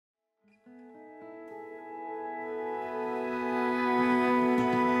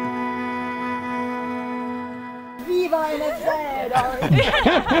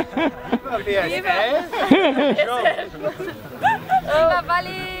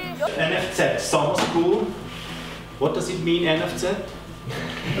NFZ, summer school. What does it mean, NFZ?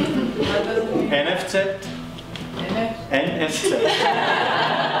 NFZ? NFZ.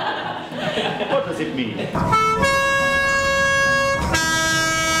 What does it mean?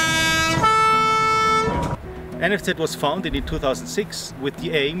 NFZ was founded in 2006 with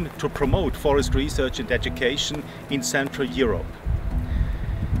the aim to promote forest research and education in Central Europe.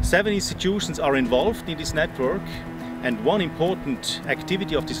 7 institutions are involved in this network, and one important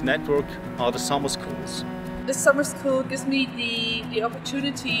activity of this network are the summer schools. This summer school gives me the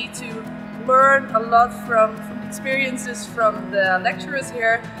opportunity to learn a lot from experiences from the lecturers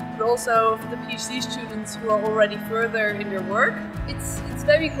here, but also the PhD students who are already further in their work. It's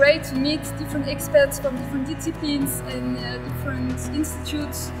very great to meet different experts from different disciplines and different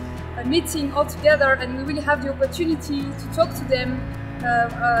institutes, meeting all together, and we really have the opportunity to talk to them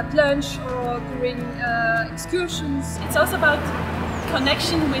at lunch or during excursions. It's also about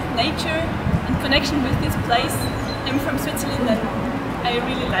connection with nature and connection with this place. I'm from Switzerland and I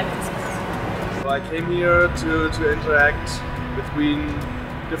really like this place. So I came here to interact between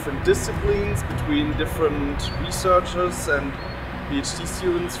different disciplines, between different researchers and PhD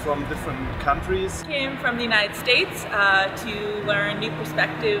students from different countries. I came from the United States to learn new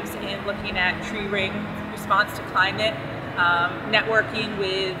perspectives in looking at tree ring response to climate. Networking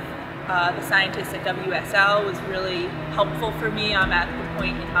with the scientists at WSL was really helpful for me. I'm at the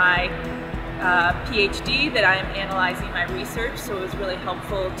point in my PhD that I'm analyzing my research, so it was really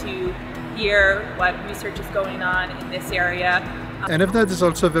helpful to hear what research is going on in this area. nfz is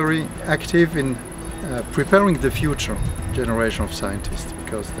also very active in preparing the future generation of scientists,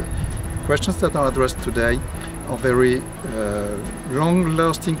 because the questions that are addressed today are very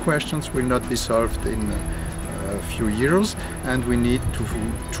long-lasting questions, will not be solved in a few years, and we need to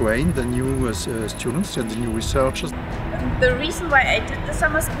train the new students and the new researchers. The reason why I did the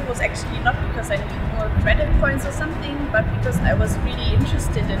summer school was actually not because I need more credit points or something, but because I was really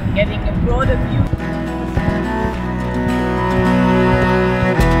interested in getting a broader view.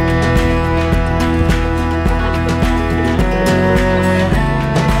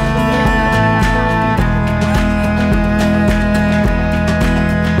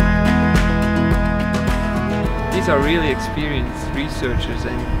 These are really experienced researchers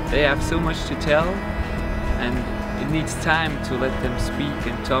and they have so much to tell, and it needs time to let them speak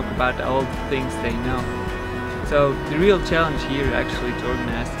and talk about all the things they know. So the real challenge here actually to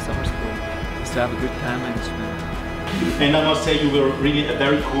organize the summer school is to have a good time management. And I must say, you were really a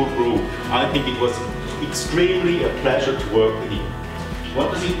very cool group. I think it was extremely a pleasure to work with you.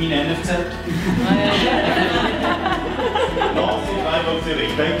 What does it mean, NFZ?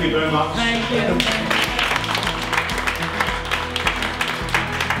 Thank you very much. Thank you.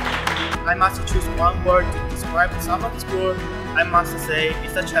 I must choose one word to describe the summer school. I must say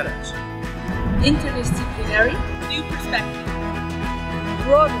it's a challenge. Interdisciplinary, New perspective.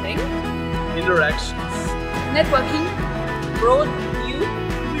 broadening, Interactions. networking, Broad view.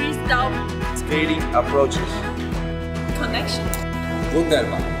 wisdom, Scaling approaches. Connection.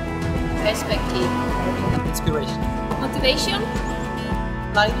 Wunderbar. Perspective. Inspiration. Motivation.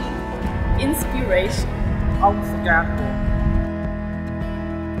 Lighting. Inspiration. Unforgettable.